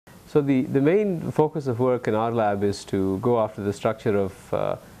So the main focus of work in our lab is to go after the structure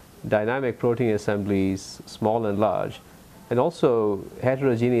of dynamic protein assemblies, small and large, and also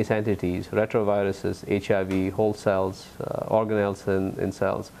heterogeneous entities, retroviruses, HIV, whole cells, organelles in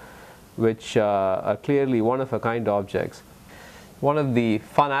cells, which are clearly one-of-a-kind objects. One of the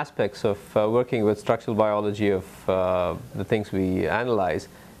fun aspects of working with structural biology of the things we analyze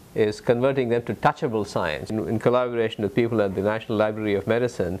is converting them to touchable science. In collaboration with people at the National Library of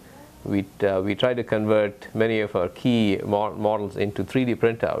Medicine, we try to convert many of our key models into 3D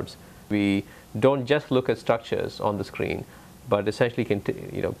printouts. We don't just look at structures on the screen, but essentially can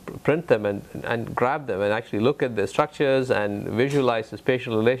print them and grab them and actually look at the structures and visualize the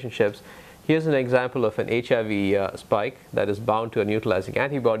spatial relationships. Here's an example of an HIV spike that is bound to a neutralizing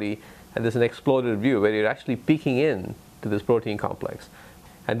antibody, and there's an exploded view where you're actually peeking in to this protein complex.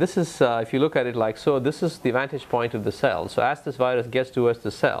 And this is, if you look at it like so, this is the vantage point of the cell. So as this virus gets towards the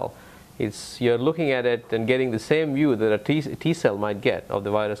cell, you're looking at it and getting the same view that a T cell might get of the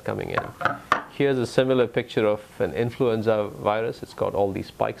virus coming in. Here's a similar picture of an influenza virus. It's got all these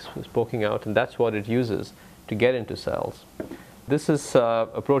spikes poking out, and that's what it uses to get into cells. This is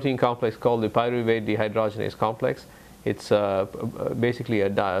a protein complex called the pyruvate dehydrogenase complex. It's basically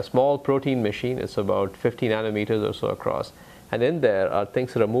a small protein machine. It's about 50 nanometers or so across. And in there are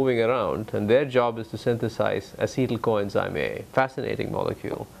things that are moving around, and their job is to synthesize acetyl coenzyme A, fascinating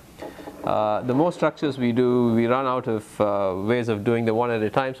molecule. The more structures we do, we run out of ways of doing them one at a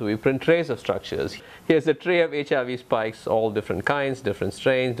time, so we print trays of structures. Here's a tray of HIV spikes, all different kinds, different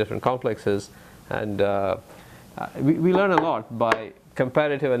strains, different complexes, and we learn a lot by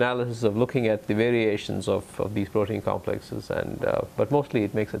comparative analysis of looking at the variations of these protein complexes, but mostly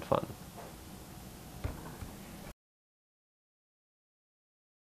it makes it fun.